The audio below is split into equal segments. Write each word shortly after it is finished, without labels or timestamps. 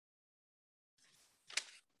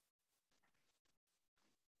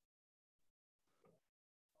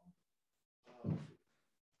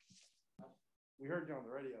we heard you on the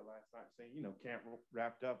radio last night saying, camp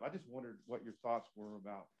wrapped up. I just wondered what your thoughts were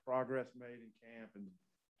about progress made in camp and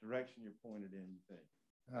the direction you're pointed in, you think?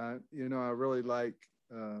 I really like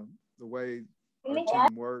the way our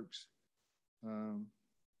team works.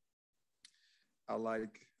 I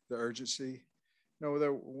like the urgency.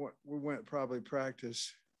 We went probably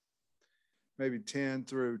practice maybe 10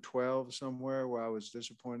 through 12 somewhere where I was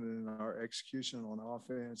disappointed in our execution on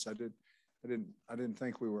offense. I didn't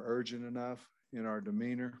think we were urgent enough in our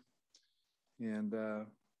demeanor, and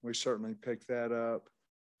we certainly picked that up.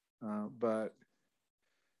 But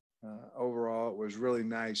overall, it was really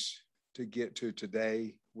nice to get to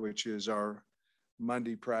today, which is our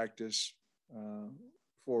Monday practice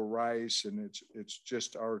for Rice, and it's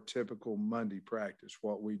just our typical Monday practice,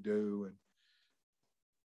 what we do, and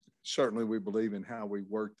certainly we believe in how we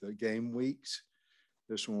work the game weeks.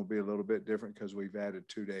 This one will be a little bit different because we've added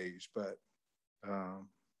 2 days, but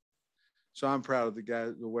so I'm proud of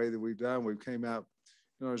the way that we've done. We've came out,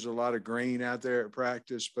 there's a lot of green out there at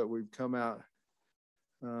practice, but we've come out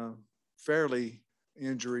fairly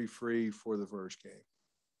injury-free for the first game.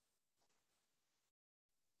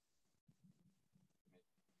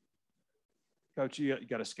 Coach, you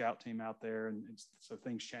got a scout team out there, and so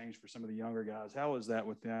things change for some of the younger guys. How is that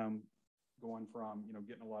with them going from,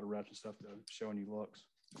 getting a lot of reps and stuff to showing you looks?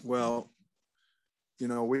 Well,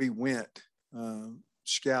 we went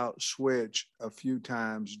scout switch a few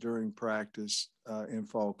times during practice in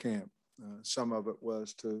fall camp. Some of it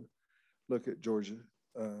was to look at Georgia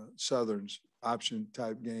Southern's option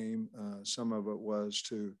type game. Some of it was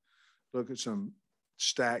to look at some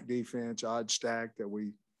stack defense, odd stack that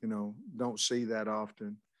we don't see that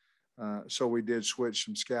often. So we did switch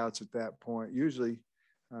some scouts at that point. Usually,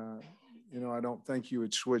 I don't think you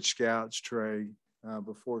would switch scouts, Trey,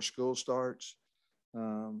 before school starts.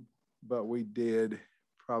 But we did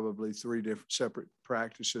probably 3 different separate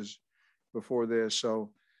practices before this.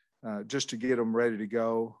 So just to get them ready to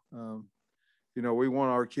go, we want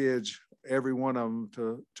our kids, every one of them,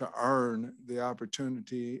 to earn the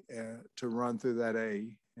opportunity to run through that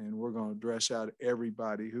A. And we're going to dress out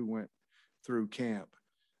everybody who went through camp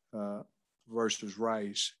versus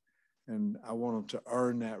Rice. And I want them to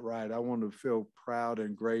earn that right. I want them to feel proud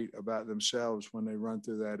and great about themselves when they run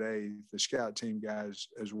through that A, the scout team guys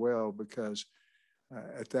as well, because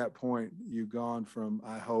at that point, you've gone from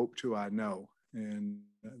I hope to I know. And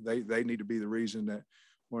they need to be the reason that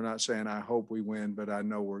we're not saying I hope we win, but I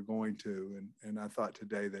know we're going to. And I thought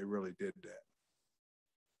today they really did that.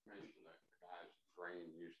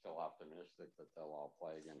 You still optimistic that they'll all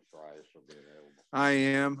play against Rice or be available? I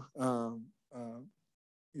am.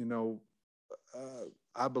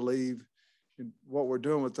 I believe what we're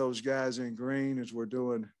doing with those guys in green is we're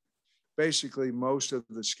doing basically most of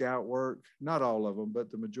the scout work, not all of them,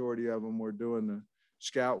 but the majority of them, we're doing the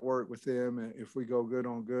scout work with them. And if we go good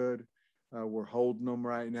on good, we're holding them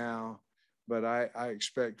right now. But I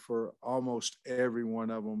expect for almost every one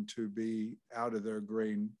of them to be out of their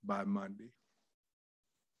green by Monday.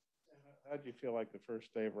 How did you feel like the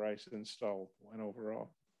first day of Rice install went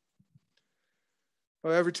overall?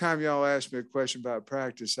 Well, every time y'all ask me a question about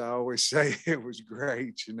practice, I always say it was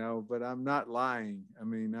great, but I'm not lying. I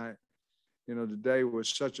mean, today was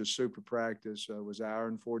such a super practice. It was an hour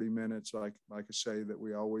and 40 minutes, like I say, that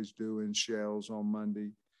we always do in shells on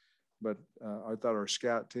Monday. But I thought our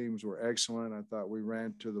scout teams were excellent. I thought we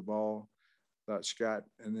ran to the ball. I thought Scott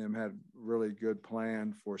and them had a really good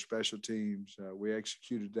plan for special teams. We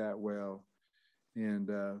executed that well. And,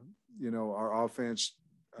 our offense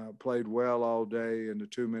played well all day in the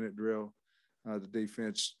 2-minute drill. The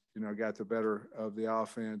defense, got the better of the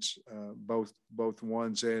offense, both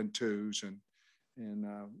ones and twos. And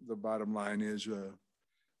the bottom line is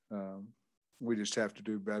we just have to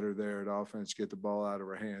do better there at offense, get the ball out of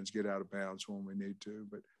our hands, get out of bounds when we need to.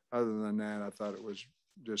 But other than that, I thought it was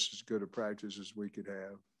just as good a practice as we could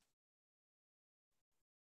have.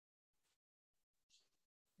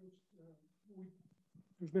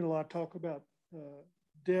 There's been a lot of talk about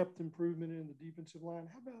depth improvement in the defensive line.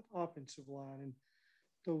 How about offensive line and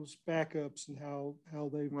those backups and how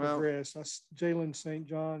they've progressed? Jalen St.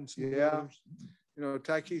 John and some others.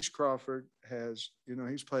 Tykees Crawford has,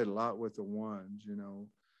 he's played a lot with the ones.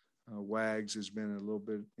 Wags has been a little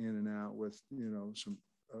bit in and out with, some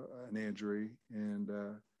an injury, and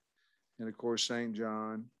of course St.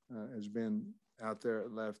 John has been out there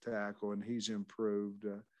at left tackle, and he's improved.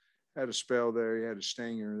 Had a spell there. He had a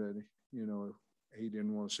stinger that he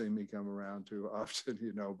didn't want to see me come around too often,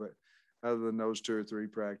 But other than those 2 or 3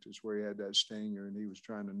 practices where he had that stinger and he was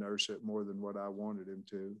trying to nurse it more than what I wanted him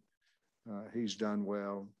to, he's done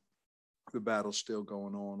well. the battle's still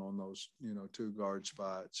going on those, you know, 2 guard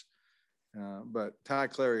spots. But Ty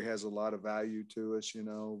Clary has a lot of value to us, you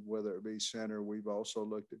know, whether it be center. We've also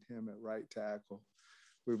looked at him at right tackle.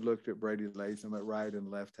 We've looked at Brady Latham at right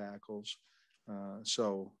and left tackles.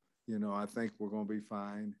 So, you know, I think we're going to be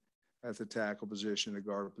fine at the tackle position, the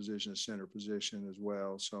guard position, the center position as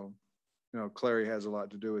well. So, you know, Clary has a lot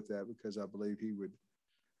to do with that because I believe he would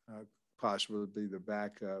possibly be the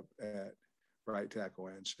backup at right tackle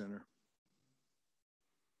and center.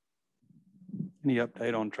 Any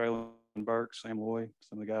update on Treylon, Burks, Sam Loy,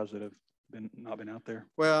 some of the guys that have not been out there?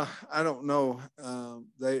 Well, I don't know.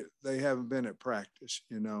 They haven't been at practice,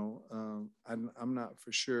 you know. I'm not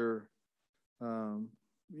for sure. You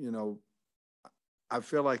know, I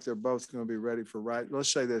feel like they're both going to be ready for Rice.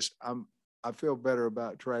 Let's say this: I feel better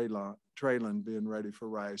about Treylon being ready for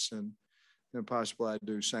Rice than possibly I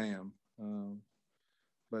do Sam.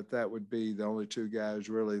 But that would be the only 2 guys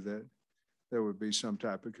really that there would be some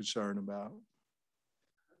type of concern about.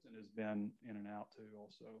 Has been in and out too,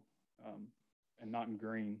 also, and not in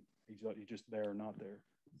green. He's just there or not there.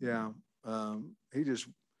 Yeah, he just,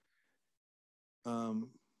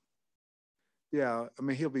 yeah. I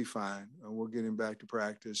mean, he'll be fine. We'll get him back to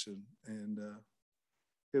practice, and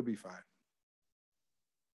he'll be fine.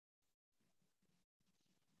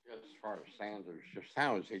 As far as Sanders, just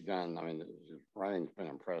how has he done? I mean, his running's been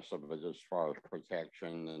impressive, but as far as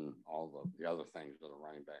protection and all the other things that a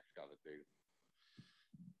running back's got to do.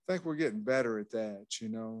 I think we're getting better at that, you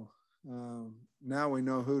know. Now we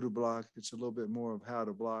know who to block. It's a little bit more of how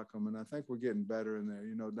to block them, and I think we're getting better in there.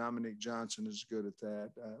 You know, Dominique Johnson is good at that.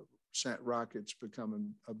 Rocket's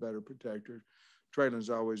becoming a better protector. Treylon's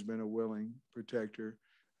always been a willing protector.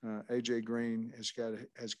 AJ Green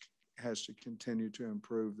has to continue to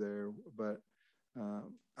improve there, but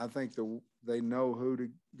I think they know who to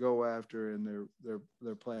go after, and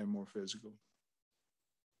they're playing more physical.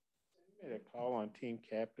 Made a call on team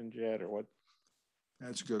captains yet, or what?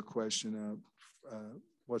 That's a good question.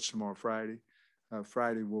 What's tomorrow? Friday.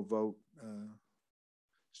 Friday we'll vote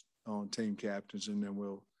on team captains, and then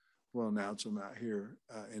we'll announce them out here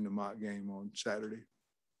in the mock game on Saturday.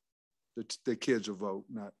 The kids will vote,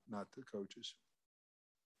 not the coaches.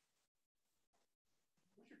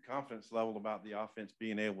 What's your confidence level about the offense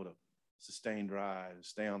being able to sustain drives,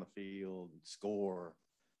 stay on the field, and score?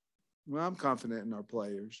 Well, I'm confident in our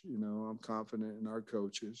players. You know, I'm confident in our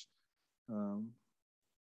coaches.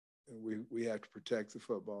 We have to protect the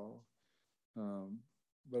football,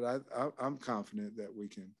 but I'm confident that we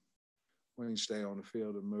can stay on the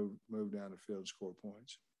field and move down the field and score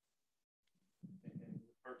points. And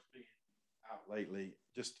Burks being out lately,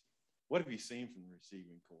 just what have you seen from the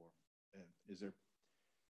receiving corps? And is there?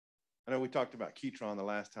 I know we talked about Keytron the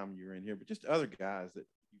last time you were in here, but just other guys that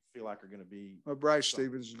you feel like are going to be. Well, Bryce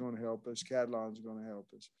Stevens is going to help us. Cadlon's going to help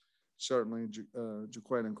us. Certainly,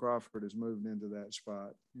 Jaquaylin Crawford has moved into that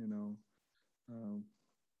spot, you know.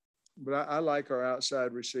 But I like our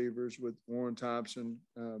outside receivers, with Warren Thompson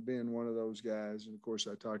being one of those guys. And, of course,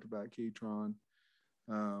 I talked about Keytron.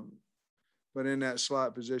 But in that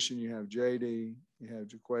slot position, you have J.D., you have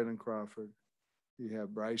Jaquaylin Crawford, you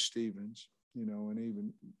have Bryce Stevens, you know, and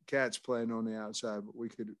even Cat's playing on the outside, but we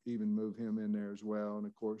could even move him in there as well. And,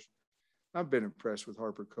 of course, I've been impressed with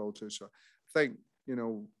Harper Coulter. So I think, you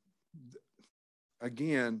know,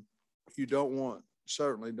 again, you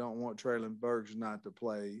certainly don't want Treylon Burks not to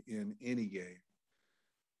play in any game.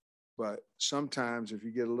 But sometimes if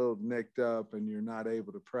you get a little nicked up and you're not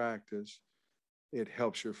able to practice, it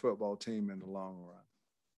helps your football team in the long run.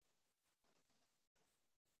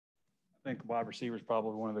 I think wide receiver is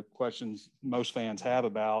probably one of the questions most fans have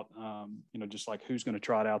about, you know, just like who's going to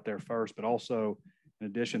trot out there first, but also in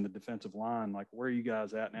addition, the defensive line, like where are you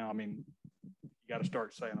guys at now? I mean, you got to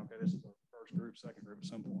start saying, okay, this is our first group, second group at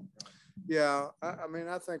some point. Right? Yeah. I mean,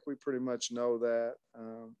 I think we pretty much know that.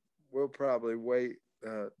 We'll probably wait,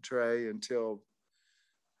 Trey, until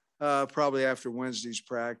probably after Wednesday's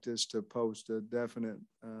practice to post a definite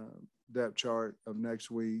depth chart of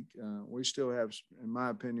next week. We still have, in my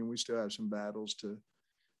opinion, we still have some battles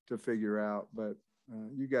to figure out, but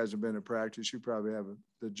you guys have been in practice. You probably have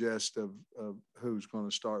the gist of who's going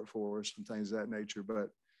to start for us and things of that nature. But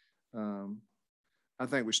I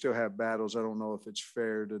think we still have battles. I don't know if it's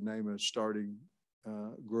fair to name a starting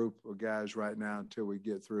group of guys right now until we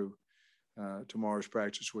get through tomorrow's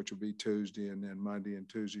practice, which will be Tuesday, and then Monday and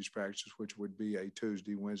Tuesday's practice, which would be a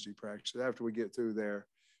Wednesday practice. After we get through there,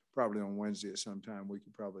 probably on Wednesday at some time, we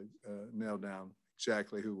could probably nail down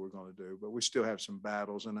exactly who we're going to do. But we still have some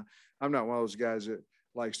battles, and I'm not one of those guys that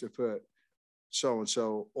likes to put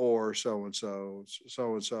so-and-so or so-and-so,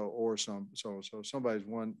 so-and-so or so-and-so. Somebody's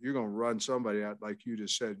one, you're going to run somebody out, like you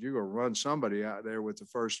just said, you're going to run somebody out there with the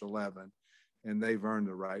first 11, and they've earned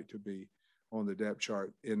the right to be on the depth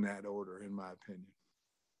chart in that order, in my opinion.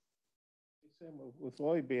 With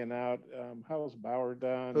Lloyd being out, how's Bauer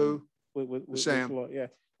done? Who? With Sam. Lloyd, yeah.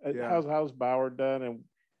 Yeah. How's Bauer done? And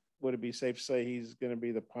would it be safe to say he's going to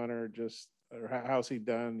be the punter? Just, or how's he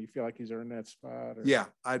done? You feel like he's earned that spot? Or? Yeah,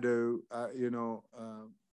 I do. The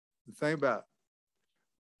thing about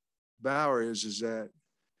Bauer is that,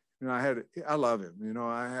 I love him.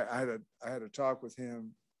 I had a talk with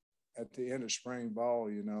him at the end of spring ball,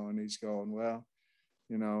 and he's going, well,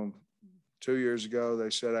 2 years ago, they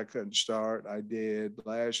said I couldn't start. I did.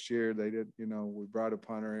 Last year, they did, we brought a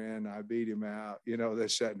punter in. I beat him out. They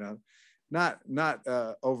said not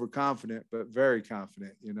overconfident, but very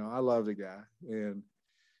confident. I love the guy. And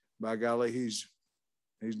by golly, he's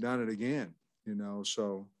done it again,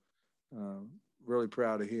 so really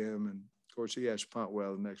proud of him. And, of course, he has to punt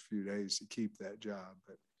well the next few days to keep that job.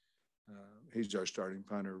 But he's our starting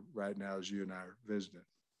punter right now as you and I are visiting.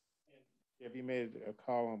 Have you made a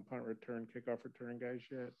call on punt return, kickoff return guys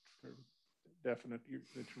yet? For definite that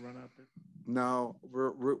you run out there? No,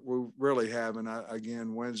 we really haven't.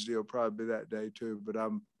 Again, Wednesday will probably be that day too. But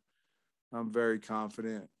I'm very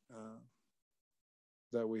confident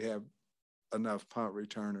that we have enough punt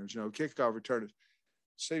returners. Kickoff returners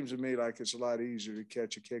seems to me like it's a lot easier to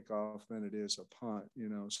catch a kickoff than it is a punt.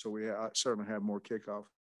 So I certainly have more kickoff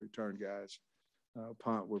return guys.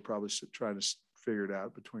 Punt, we're probably trying to figure it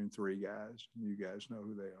out between 3 guys. You guys know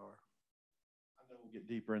who they are. I know we'll get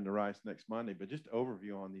deeper into Rice next Monday, but just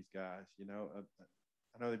overview on these guys. I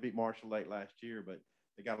know they beat Marshall late last year, but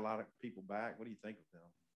they got a lot of people back. What do you think of them?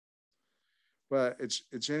 Well,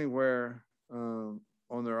 it's anywhere on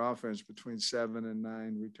their offense between 7 and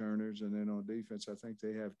 9 returners, and then on defense, I think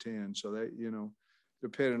they have 10. So they,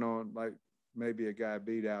 depending on like maybe a guy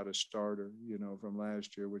beat out a starter, from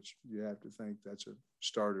last year, which you have to think that's a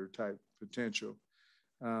starter type potential.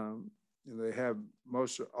 They have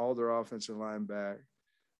all their offensive line back.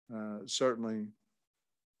 Certainly,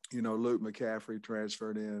 Luke McCaffrey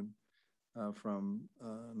transferred in from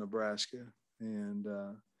Nebraska, and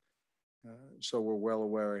so we're well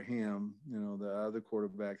aware of him. The other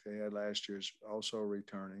quarterback they had last year is also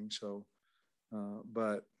returning. So,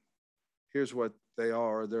 but here's what they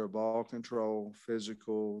are. They're ball control,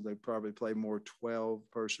 physical. They probably play more 12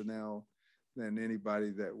 personnel than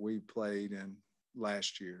anybody that we played in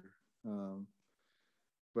last year.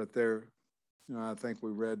 But they're, I think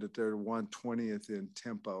we read that they're 120th in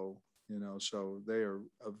tempo, so they are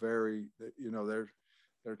a very,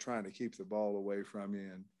 they're trying to keep the ball away from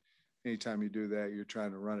you. And anytime you do that, you're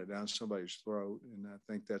trying to run it down somebody's throat. And I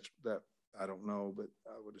think that I don't know, but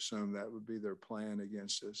I would assume that would be their plan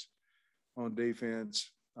against us. On defense,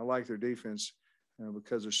 I like their defense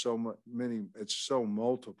because there's so many, it's so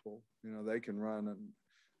multiple. They can run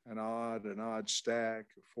an odd stack,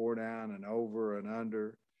 4 down and over and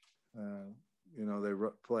under. They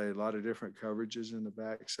play a lot of different coverages in the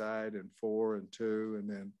backside and 4 and 2. And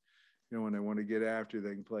then, when they want to get after,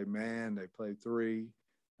 they can play man, they play 3.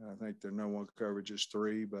 I think their number one coverage is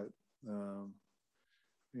 3, but,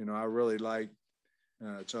 I really like.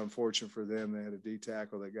 It's unfortunate for them. They had a D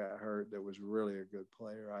tackle that got hurt that was really a good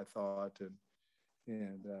player, I thought.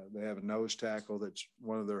 And they have a nose tackle that's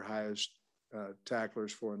one of their highest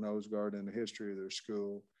tacklers for a nose guard in the history of their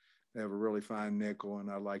school. They have a really fine nickel, and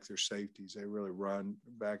I like their safeties. They really run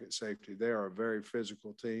back at safety. They are a very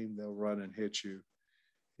physical team. They'll run and hit you.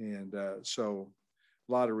 And so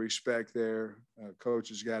a lot of respect there.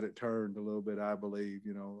 Coaches got it turned a little bit, I believe.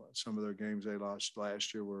 Some of their games they lost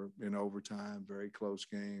last year were in overtime, very close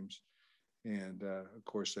games. And, of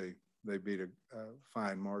course, they beat a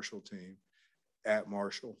fine Marshall team at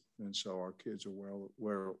Marshall. And so our kids are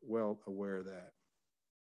well aware of that.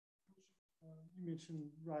 You mentioned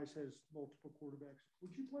Rice has multiple quarterbacks.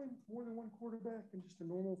 Would you play more than one quarterback in just a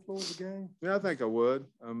normal flow of the game? Yeah, I think I would.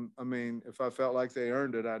 I mean, if I felt like they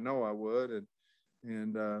earned it, I know I would.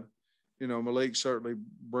 And Malik certainly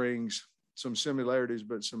brings some similarities,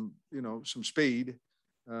 but some speed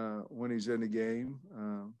when he's in the game.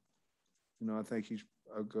 I think he's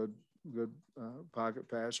a good pocket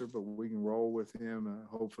passer, but we can roll with him.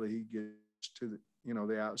 Hopefully he gets to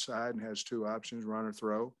the outside and has 2 options, run or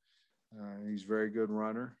throw. He's a very good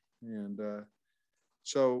runner. And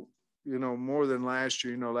so, more than last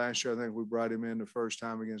year, last year I think we brought him in the first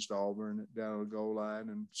time against Auburn down the goal line.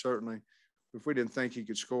 And certainly if we didn't think he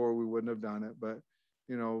could score, we wouldn't have done it. But,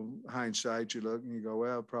 hindsight, you look and you go,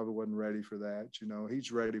 well, probably wasn't ready for that.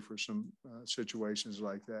 He's ready for some situations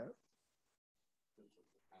like that.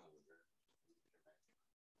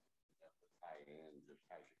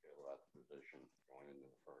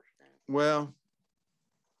 Well,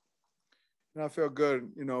 and I feel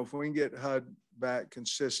good, you know, if we can get HUD back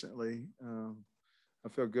consistently, I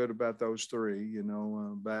feel good about those three, you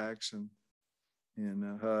know, backs and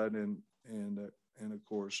HUD and of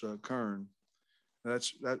course Kern.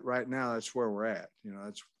 That right now. That's where we're at. You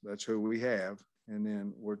know, that's who we have. And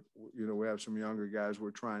then we have some younger guys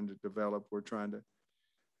we're trying to develop. We're trying to,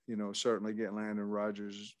 you know, certainly get Landon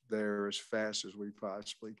Rogers there as fast as we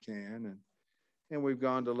possibly can. And we've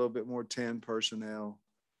gone to a little bit more 10 personnel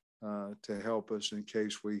to help us in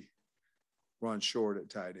case we run short at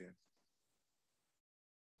tight end.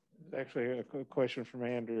 Actually, a question from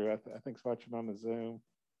Andrew. I think he's watching on the Zoom.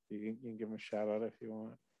 You can give him a shout out if you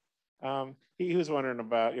want. He was wondering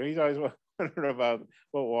about, you know, he's always wondering about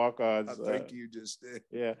what walk-ons. I think you just did.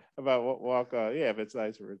 Yeah, about what walk-on. Yeah, if it's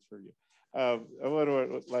nice words for you. I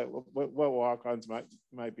wonder what walk-ons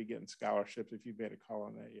might be getting scholarships, if you've made a call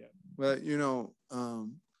on that yet. Well, you know,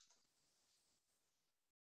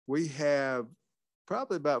 we have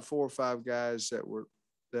probably about 4 or 5 guys that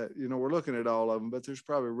you know, we're looking at all of them, but there's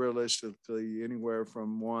probably realistically anywhere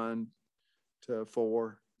from 1 to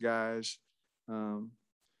 4 guys.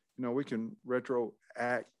 You know, we can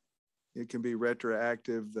it can be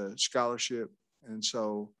retroactive, the scholarship. And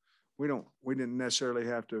so we didn't necessarily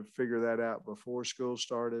have to figure that out before school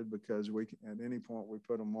started, because at any point we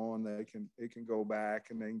put them on, it can go back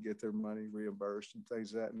and they can get their money reimbursed and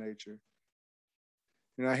things of that nature.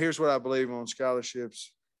 You know, here's what I believe on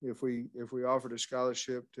scholarships. If we offered a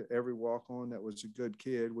scholarship to every walk-on that was a good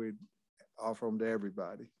kid, we'd offer them to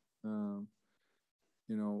everybody.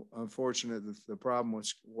 You know, unfortunately, the problem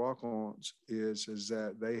with walk-ons is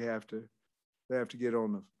that they have to get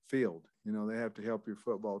on the field. You know, they have to help your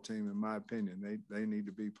football team. In my opinion, they need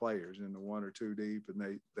to be players in the 1 or 2 deep,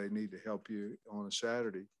 and they need to help you on a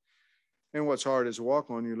Saturday. And what's hard is a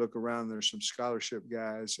walk-on. You look around, there's some scholarship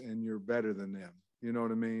guys, and you're better than them. You know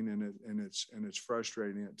what I mean? And it's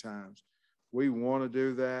frustrating at times. We want to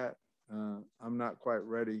do that. I'm not quite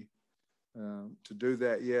ready to do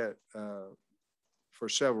that yet for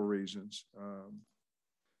several reasons.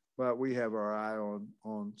 But we have our eye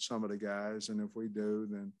on some of the guys, and if we do,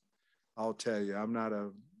 then I'll tell you. I'm not a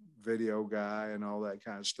video guy and all that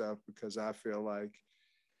kind of stuff, because I feel like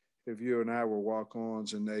if you and I were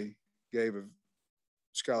walk-ons and they gave a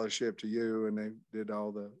scholarship to you and they did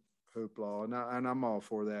all the hoopla, and I'm all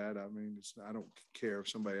for that. I mean, I don't care if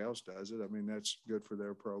somebody else does it. I mean, that's good for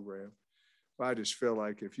their program. But I just feel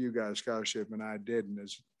like if you got a scholarship and I didn't,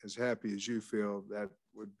 as happy as you feel, that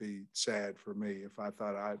would be sad for me if I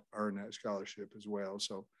thought I'd earned that scholarship as well.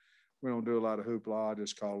 So we don't do a lot of hoopla. I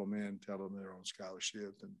just call them in, tell them they're on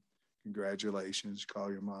scholarship, and congratulations,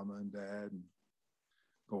 call your mama and dad, and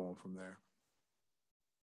go on from there.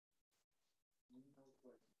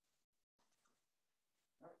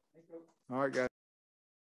 All right, guys.